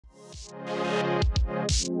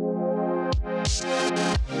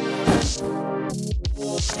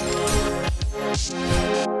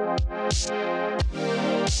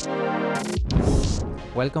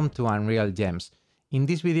Welcome to Unreal Gems. In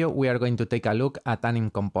this video we are going to take a look at Animation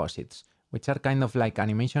Composites, which are kind of like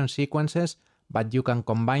animation sequences, but you can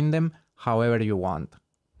combine them however you want.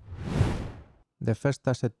 The first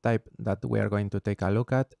asset type that we are going to take a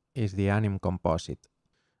look at is the Animation Composite,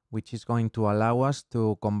 which is going to allow us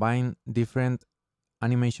to combine different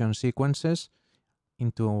animation sequences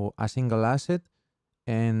into a single asset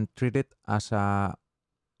and treat it as a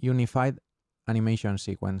unified animation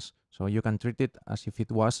sequence. So you can treat it as if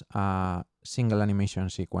it was a single animation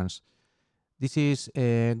sequence. This is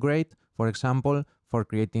great, for example, for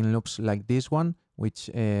creating loops like this one, which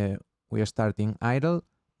we are starting idle,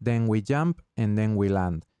 then we jump, and then we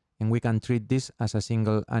land. And we can treat this as a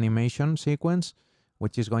single animation sequence,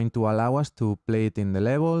 which is going to allow us to play it in the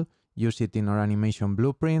level, use it in our animation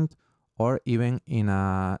blueprint, or even in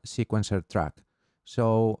a sequencer track.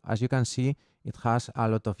 So as you can see, it has a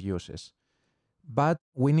lot of uses. But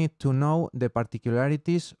we need to know the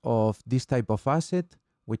particularities of this type of asset,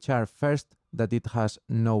 which are first that it has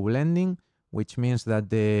no blending, which means that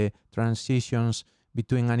the transitions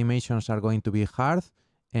between animations are going to be hard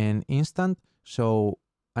and instant. So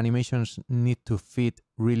animations need to fit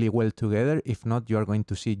really well together. If not, you are going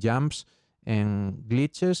to see jumps and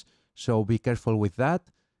glitches. So be careful with that.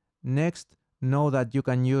 Next, know that you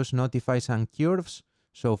can use notifies and curves.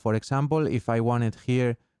 So for example, if I wanted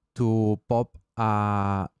here to pop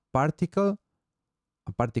a particle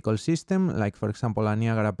system, like for example a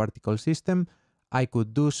Niagara particle system, I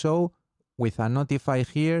could do so with a notify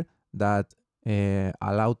here that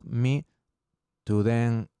allowed me to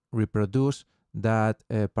then reproduce that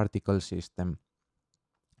particle system.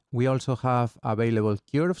 We also have available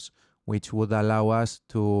curves, which would allow us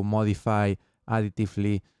to modify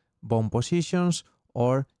additively bone positions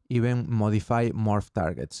or even modify morph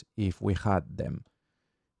targets if we had them.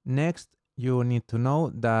 Next, you need to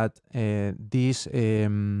know that this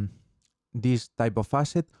type of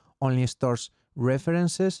asset only stores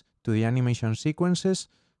references to the animation sequences,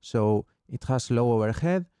 so it has low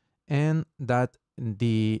overhead, and that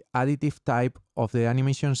the additive type of the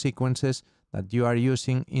animation sequences that you are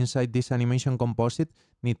using inside this animation composite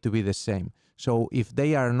need to be the same. So if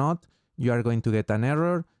they are not, you are going to get an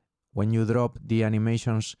error when you drop the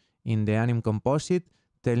animations in the Animation Composite,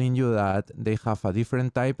 telling you that they have a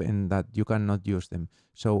different type and that you cannot use them.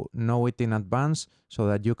 So know it in advance so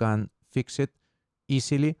that you can fix it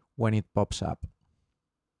easily when it pops up.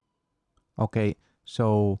 Okay,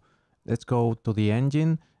 so let's go to the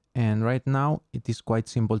engine, and right now it is quite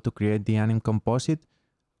simple to create the Animation Composite.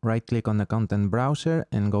 Right click on the content browser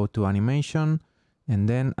and go to animation, and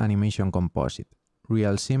then Animation Composite.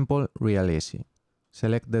 Real simple, real easy.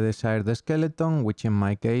 Select the desired skeleton, which in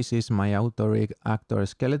my case is my auto-rig actor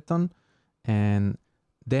skeleton, and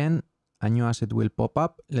then a new asset will pop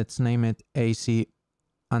up. Let's name it AC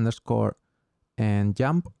underscore and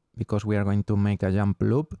jump, because we are going to make a jump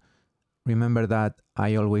loop. Remember that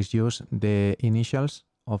I always use the initials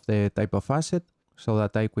of the type of asset so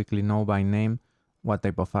that I quickly know by name what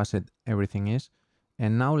type of asset everything is.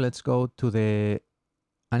 And now let's go to the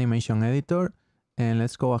animation editor and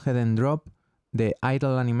let's go ahead and drop the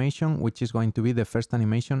idle animation, which is going to be the first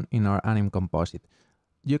animation in our Animation Composite.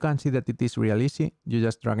 You can see that it is real easy. You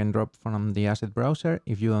just drag and drop from the asset browser.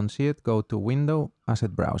 If you don't see it, go to Window,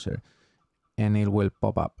 Asset Browser, and it will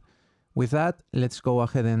pop up. With that, let's go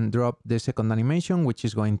ahead and drop the second animation, which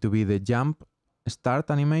is going to be the jump start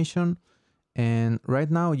animation. And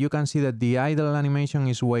right now you can see that the idle animation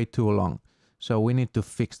is way too long. So we need to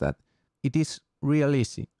fix that. It is real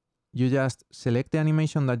easy. You just select the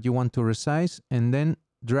animation that you want to resize and then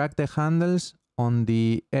drag the handles on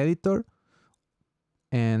the editor,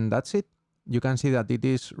 and that's it. You can see that it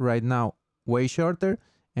is right now way shorter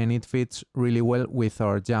and it fits really well with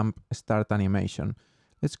our jump start animation.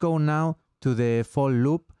 Let's go now to the fall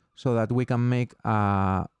loop so that we can make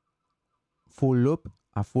a full loop,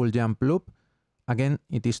 a full jump loop. Again,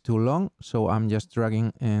 it is too long, so I'm just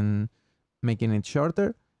dragging and making it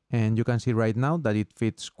shorter. And you can see right now that it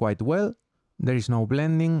fits quite well. There is no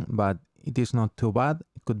blending, but it is not too bad.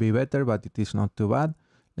 It could be better, but it is not too bad.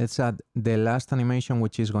 Let's add the last animation,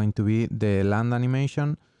 which is going to be the land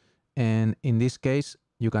animation. And in this case,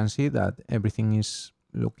 you can see that everything is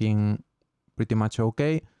looking pretty much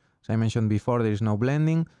okay. As I mentioned before, there is no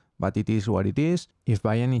blending, but it is what it is. If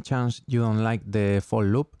by any chance you don't like the fall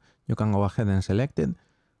loop, you can go ahead and select it,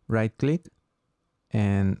 right click,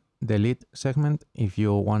 and delete segment if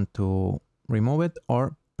you want to remove it,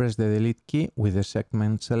 or press the delete key with the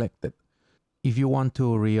segment selected. If you want to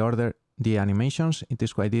reorder the animations, it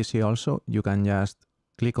is quite easy also. You can just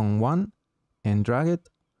click on one and drag it,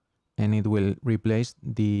 and it will replace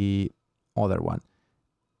the other one.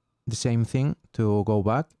 The same thing to go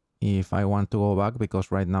back, if I want to go back,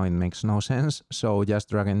 because right now it makes no sense. So just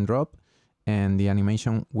drag and drop, and the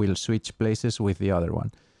animation will switch places with the other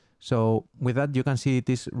one. So with that, you can see it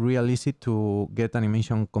is real easy to get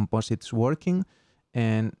animation composites working,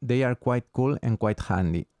 and they are quite cool and quite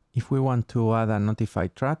handy. If we want to add a Notify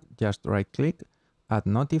track, just right click, add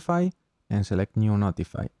Notify, and select new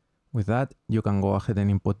Notify. With that, you can go ahead and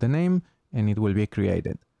input the name, and it will be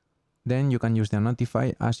created. Then you can use the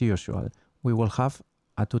Notify as usual. We will have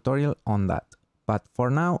a tutorial on that. But for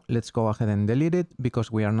now, let's go ahead and delete it because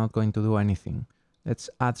we are not going to do anything. Let's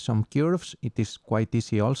add some curves. It is quite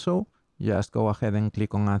easy also. Just go ahead and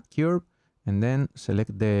click on Add Curve, and then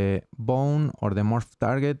select the bone or the morph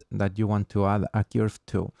target that you want to add a curve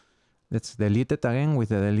to. Let's delete it again with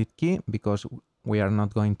the delete key because we are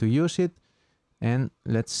not going to use it. And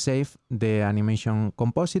let's save the animation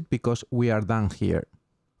composite because we are done here.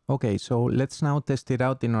 Okay, so let's now test it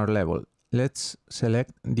out in our level. Let's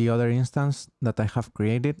select the other instance that I have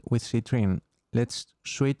created with Citrin. Let's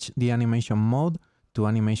switch the animation mode to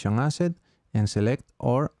animation asset and select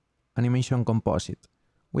our animation composite.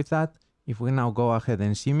 With that, if we now go ahead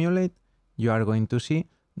and simulate, you are going to see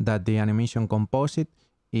that the animation composite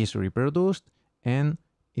is reproduced and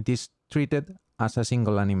it is treated as a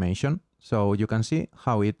single animation. So you can see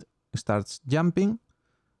how it starts jumping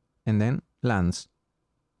and then lands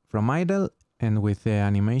from idle and with the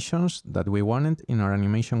animations that we wanted in our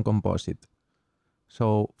animation composite.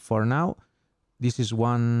 So for now, this is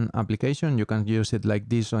one application. You can use it like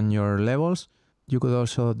this on your levels. You could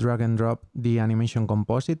also drag and drop the animation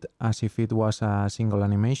composite as if it was a single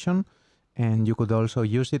animation, and you could also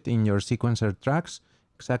use it in your sequencer tracks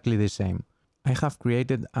exactly the same. I have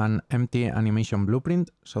created an empty animation blueprint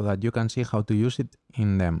so that you can see how to use it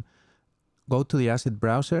in them. Go to the asset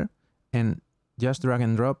browser and just drag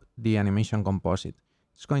and drop the animation composite.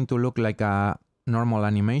 It's going to look like a normal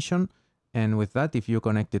animation, and with that, if you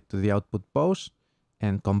connect it to the output pose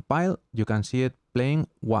and compile, you can see it playing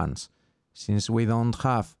once. Since we don't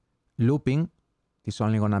have looping, it's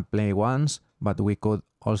only gonna play once, but we could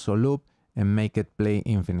also loop and make it play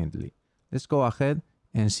infinitely. Let's go ahead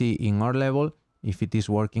and see in our level if it is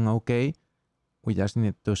working okay. We just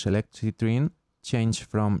need to select Citrin, change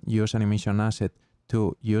from Use Animation Asset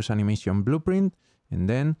to Use Animation Blueprint, and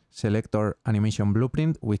then select our animation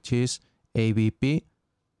blueprint, which is ABP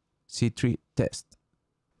C3 Test.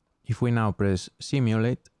 If we now press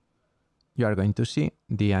Simulate, you are going to see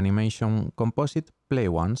the animation composite play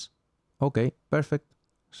once. Okay, perfect.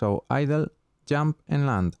 So idle, jump, and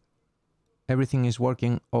land. Everything is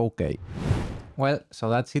working okay. Well, so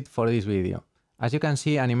that's it for this video. As you can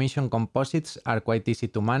see, animation composites are quite easy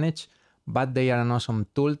to manage, but they are an awesome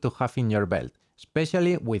tool to have in your belt,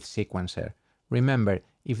 especially with Sequencer. Remember,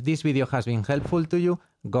 if this video has been helpful to you,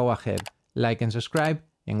 go ahead, like and subscribe,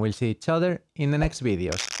 and we'll see each other in the next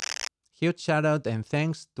videos. Huge shout out and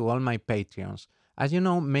thanks to all my Patreons. As you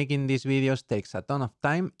know, making these videos takes a ton of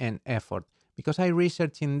time and effort because I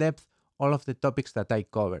research in depth all of the topics that I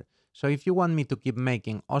cover. So if you want me to keep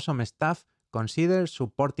making awesome stuff, consider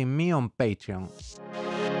supporting me on Patreon.